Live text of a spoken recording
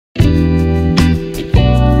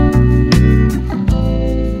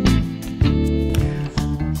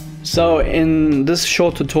So in this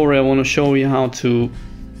short tutorial I want to show you how to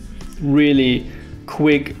really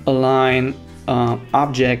quick align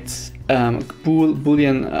objects,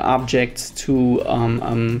 Boolean objects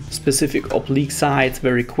to specific oblique sides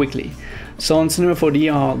very quickly. So in Cinema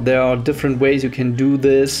 4D there are different ways you can do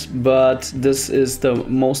this, but this is the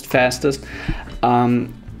most fastest.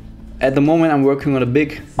 At the moment I'm working on a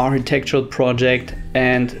big architectural project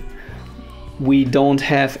and we don't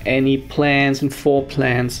have any plans and floor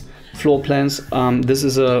plans. This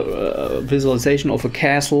is a visualization of a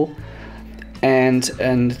castle and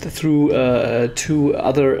through two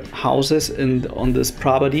other houses on this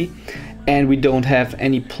property, and we don't have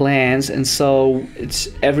any plans, and so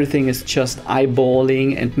everything is just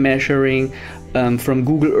eyeballing and measuring from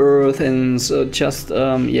Google Earth, and so just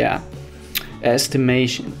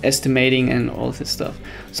estimating and all this stuff.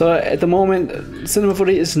 So at the moment Cinema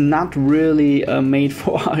 4D is not really made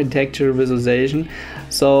for architecture visualization.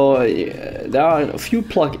 So there are a few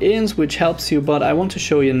plugins which helps you, but I want to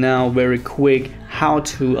show you now very quick how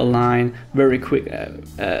to align very quick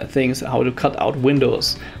things, how to cut out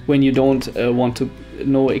windows when you don't want to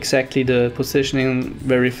know exactly the positioning,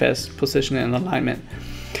 very fast positioning and alignment.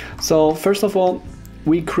 So first of all,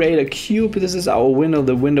 we create a cube. This is our window.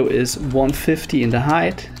 The window is 150 in the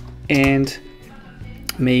height and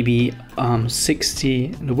maybe 60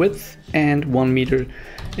 in the width and 1 meter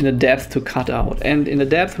in the depth to cut out. And in the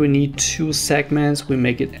depth we need 2 segments. We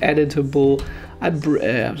make it editable.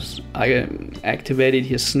 I activated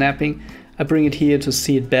here snapping. I bring it here to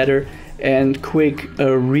see it better and quick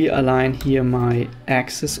realign here my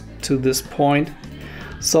axis to this point.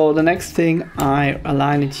 So the next thing, I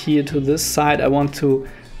align it here to this side. I want to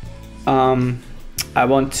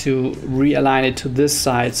realign it to this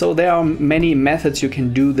side. So there are many methods you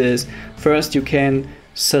can do this. First, you can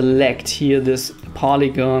select here this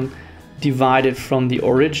polygon, divide it from the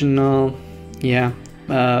original,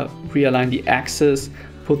 realign the axis,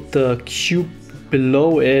 put the cube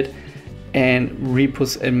below it, and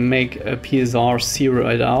make a PSR, zero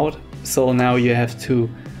it out. So now you have to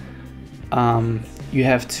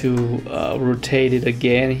rotate it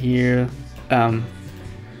again here,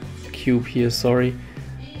 cube here, sorry.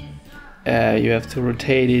 You have to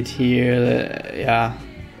rotate it here,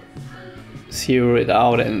 zero it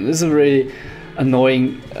out, and this is a really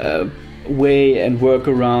annoying way and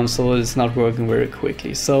workaround, so it's not working very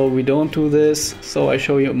quickly. So we don't do this, so I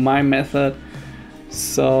show you my method.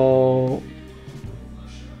 So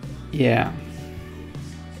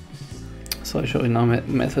so I show you now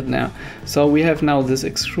method now. So we have now this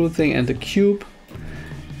extrude thing and the cube,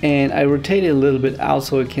 and I rotate it a little bit out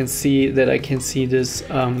so I can see that I can see this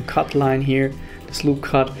cut line here, this loop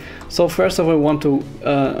cut. So first of all I want to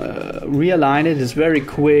realign it. It's very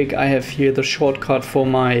quick. I have here the shortcut for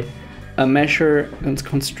my measure and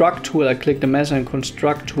construct tool. I click the measure and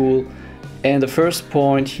construct tool, and the first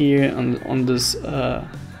point here on this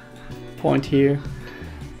point here,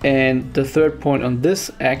 and the third point on this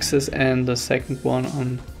axis, and the second one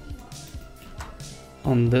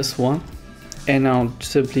on this one. And now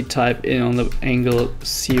simply type in on the angle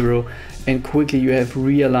 0, and quickly you have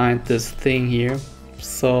realigned this thing here.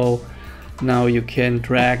 So now you can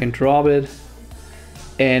drag and drop it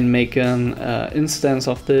and make an instance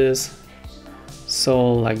of this,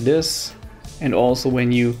 so like this. And also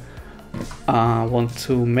when you want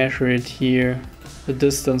to measure it here, the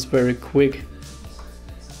distance very quick,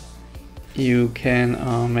 you can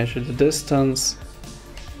measure the distance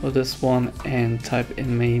for this one and type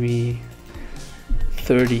in maybe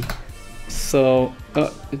 30. So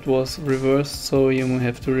it was reversed, so you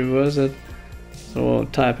have to reverse it. So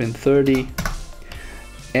type in 30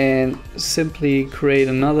 and simply create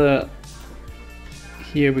another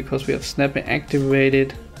here, because we have snapping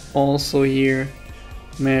activated. Also here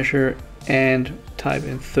measure and type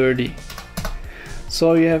in 30.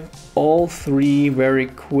 So you have all three very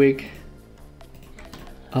quick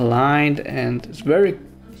aligned, and it's very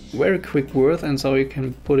quick work, and so you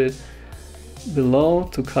can put it below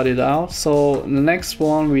to cut it out. So the next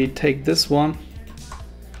one, we take this one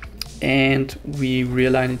and we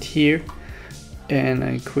realign it here, and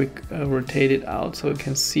I quick rotate it out so you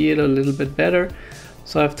can see it a little bit better.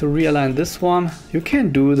 So I have to realign this one. You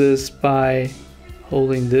can do this by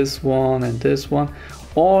holding this one and this one,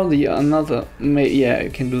 or the another, you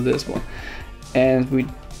can do this one, and we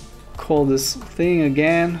call this thing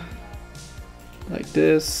again like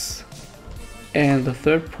this, and the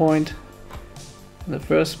third point, the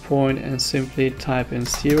first point, and simply type in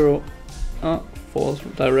 0, false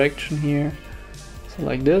direction here, so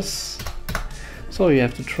like this. So you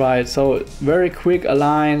have to try it. So very quick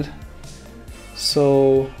aligned.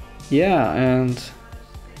 So yeah, and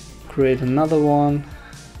create another one.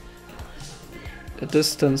 The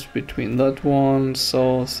distance between that one,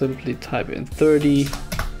 so simply type in 30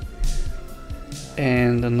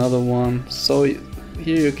 and another one. So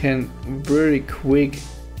here you can very quick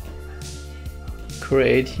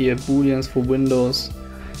create here booleans for Windows.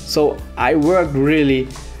 So I worked really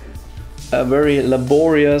very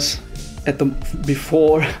laborious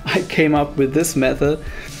before I came up with this method,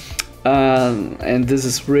 and this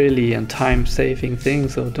is really a time-saving thing,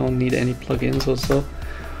 so don't need any plugins or so.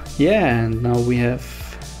 Yeah, and now we have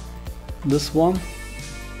this one,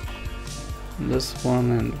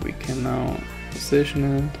 and we can now position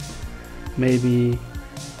it. Maybe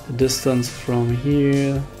the distance from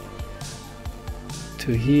here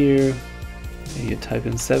to here, you type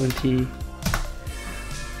in 70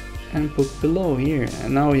 and book below here,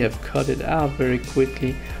 and now we have cut it out very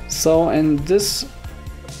quickly. So, and this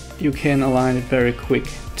you can align it very quick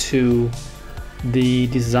to the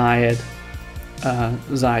desired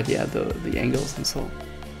side, yeah, the angles and so on.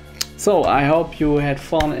 So I hope you had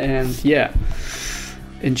fun, and yeah,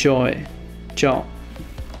 enjoy. Ciao.